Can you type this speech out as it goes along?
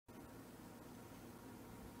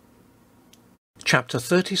Chapter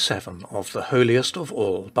 37 of the Holiest of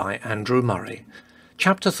All by Andrew Murray.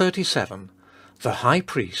 Chapter 37, The High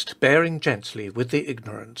Priest Bearing Gently with the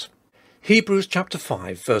Ignorant. Hebrews chapter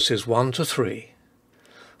 5 verses 1 to 3.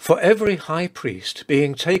 For every high priest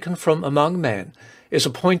being taken from among men is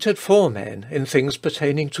appointed for men in things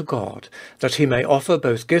pertaining to God, that he may offer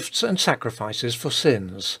both gifts and sacrifices for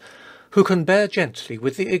sins, who can bear gently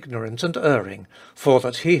with the ignorant and erring, for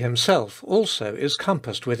that he himself also is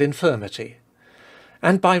compassed with infirmity.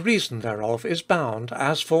 And by reason thereof is bound,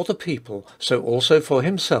 as for the people, so also for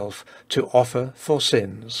himself, to offer for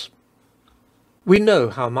sins. We know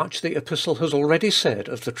how much the epistle has already said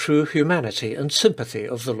of the true humanity and sympathy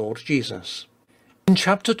of the Lord Jesus. In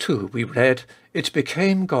chapter 2 we read, "It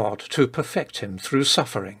became God to perfect him through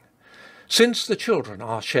suffering. Since the children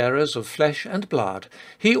are sharers of flesh and blood,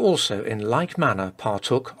 he also in like manner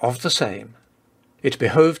partook of the same. It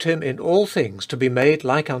behoved him in all things to be made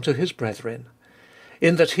like unto his brethren.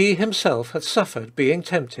 In that he himself hath suffered being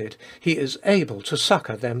tempted, he is able to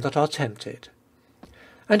succour them that are tempted."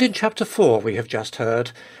 And in chapter 4 we have just heard,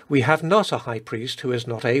 "We have not a high priest who is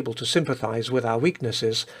not able to sympathize with our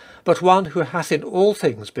weaknesses, but one who hath in all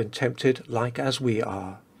things been tempted like as we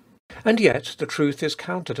are." And yet the truth is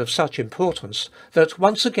counted of such importance that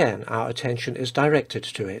once again our attention is directed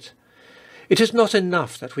to it. It is not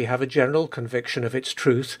enough that we have a general conviction of its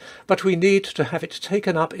truth, but we need to have it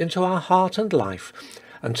taken up into our heart and life,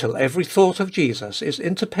 until every thought of Jesus is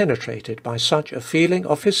interpenetrated by such a feeling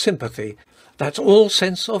of his sympathy that all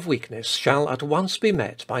sense of weakness shall at once be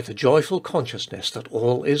met by the joyful consciousness that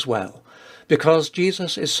all is well, because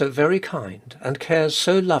Jesus is so very kind and cares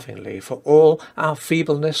so lovingly for all our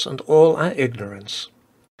feebleness and all our ignorance.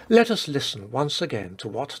 Let us listen once again to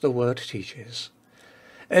what the word teaches.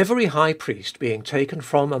 Every high priest being taken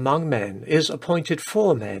from among men is appointed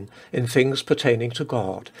for men in things pertaining to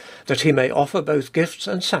God, that he may offer both gifts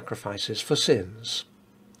and sacrifices for sins.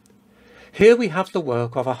 Here we have the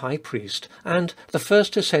work of a high priest and the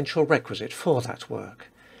first essential requisite for that work.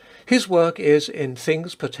 His work is in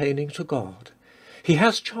things pertaining to God. He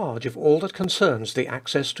has charge of all that concerns the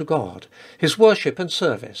access to God, his worship and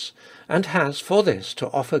service, and has for this to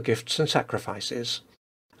offer gifts and sacrifices.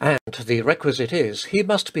 And the requisite is, he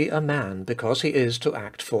must be a man, because he is to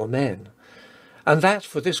act for men. And that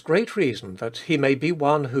for this great reason, that he may be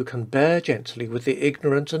one who can bear gently with the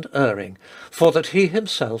ignorant and erring, for that he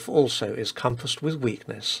himself also is compassed with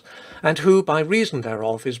weakness, and who by reason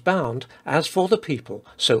thereof is bound, as for the people,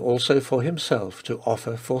 so also for himself, to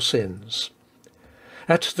offer for sins.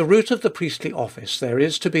 At the root of the priestly office there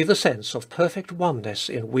is to be the sense of perfect oneness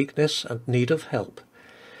in weakness and need of help.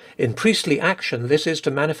 In priestly action this is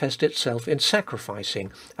to manifest itself in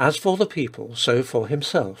sacrificing, as for the people, so for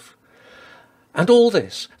himself. And all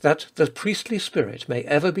this, that the priestly spirit may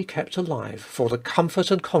ever be kept alive for the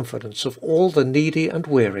comfort and confidence of all the needy and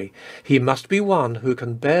weary, he must be one who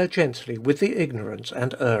can bear gently with the ignorant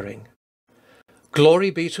and erring.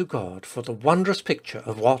 Glory be to God for the wondrous picture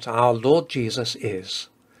of what our Lord Jesus is.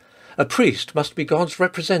 A priest must be God's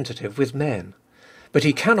representative with men. But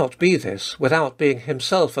he cannot be this without being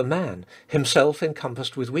himself a man, himself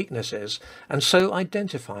encompassed with weaknesses, and so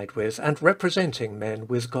identified with and representing men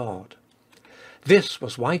with God. This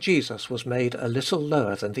was why Jesus was made a little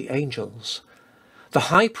lower than the angels. The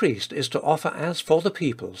high priest is to offer as for the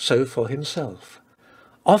people, so for himself.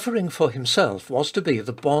 Offering for himself was to be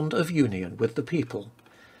the bond of union with the people.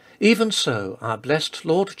 Even so, our blessed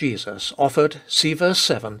Lord Jesus offered, see verse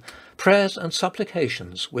 7, prayers and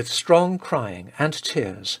supplications with strong crying and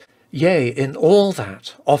tears, yea, in all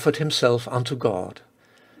that offered himself unto God.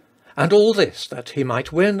 And all this that he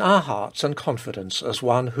might win our hearts and confidence as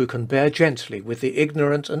one who can bear gently with the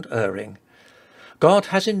ignorant and erring. God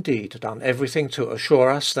has indeed done everything to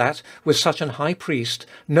assure us that, with such an high priest,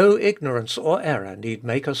 no ignorance or error need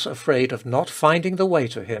make us afraid of not finding the way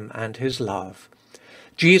to him and his love.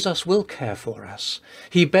 Jesus will care for us.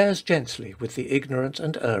 He bears gently with the ignorant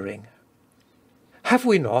and erring. Have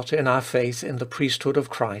we not, in our faith in the priesthood of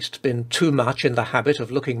Christ, been too much in the habit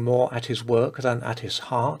of looking more at his work than at his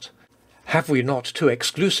heart? Have we not too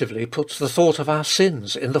exclusively put the thought of our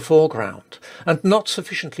sins in the foreground, and not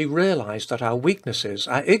sufficiently realized that our weaknesses,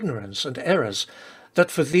 our ignorance and errors, that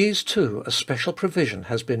for these too a special provision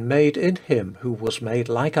has been made in him who was made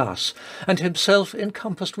like us, and himself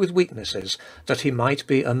encompassed with weaknesses, that he might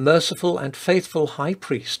be a merciful and faithful high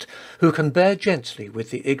priest, who can bear gently with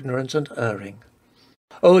the ignorant and erring?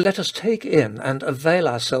 Oh, let us take in and avail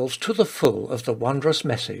ourselves to the full of the wondrous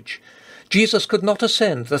message. Jesus could not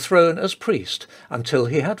ascend the throne as priest until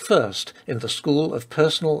he had first, in the school of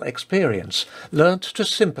personal experience, learnt to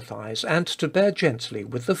sympathize and to bear gently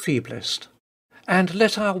with the feeblest. And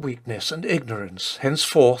let our weakness and ignorance,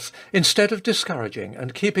 henceforth, instead of discouraging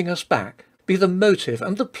and keeping us back, be the motive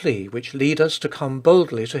and the plea which lead us to come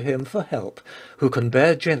boldly to him for help, who can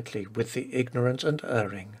bear gently with the ignorant and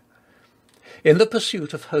erring. In the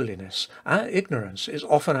pursuit of holiness, our ignorance is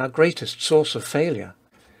often our greatest source of failure.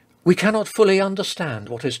 We cannot fully understand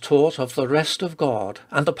what is taught of the rest of God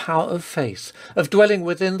and the power of faith, of dwelling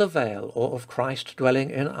within the veil, or of Christ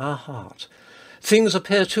dwelling in our heart. Things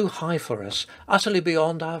appear too high for us, utterly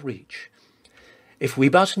beyond our reach. If we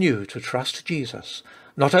but knew to trust Jesus,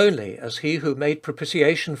 not only as he who made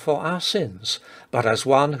propitiation for our sins, but as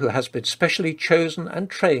one who has been specially chosen and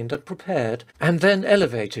trained and prepared, and then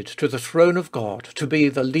elevated to the throne of God to be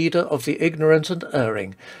the leader of the ignorant and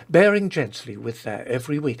erring, bearing gently with their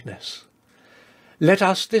every weakness. Let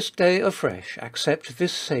us this day afresh accept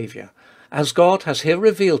this Saviour, as God has here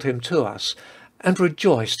revealed him to us, and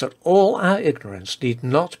rejoice that all our ignorance need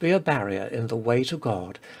not be a barrier in the way to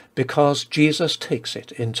God, because Jesus takes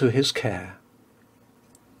it into his care.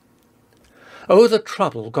 Oh, the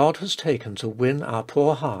trouble God has taken to win our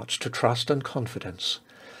poor hearts to trust and confidence.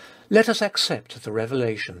 Let us accept the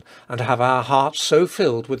revelation, and have our hearts so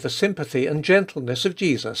filled with the sympathy and gentleness of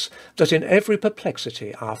Jesus, that in every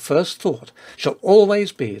perplexity our first thought shall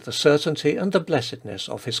always be the certainty and the blessedness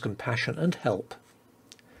of his compassion and help.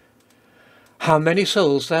 How many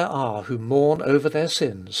souls there are who mourn over their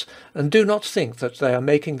sins, and do not think that they are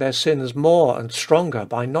making their sins more and stronger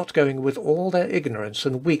by not going with all their ignorance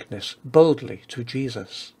and weakness boldly to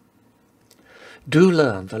Jesus. Do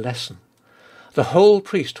learn the lesson. The whole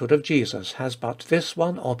priesthood of Jesus has but this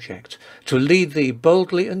one object, to lead thee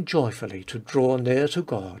boldly and joyfully to draw near to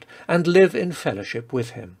God, and live in fellowship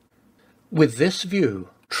with him. With this view,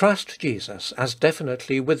 trust Jesus as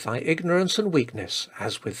definitely with thy ignorance and weakness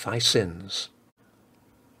as with thy sins.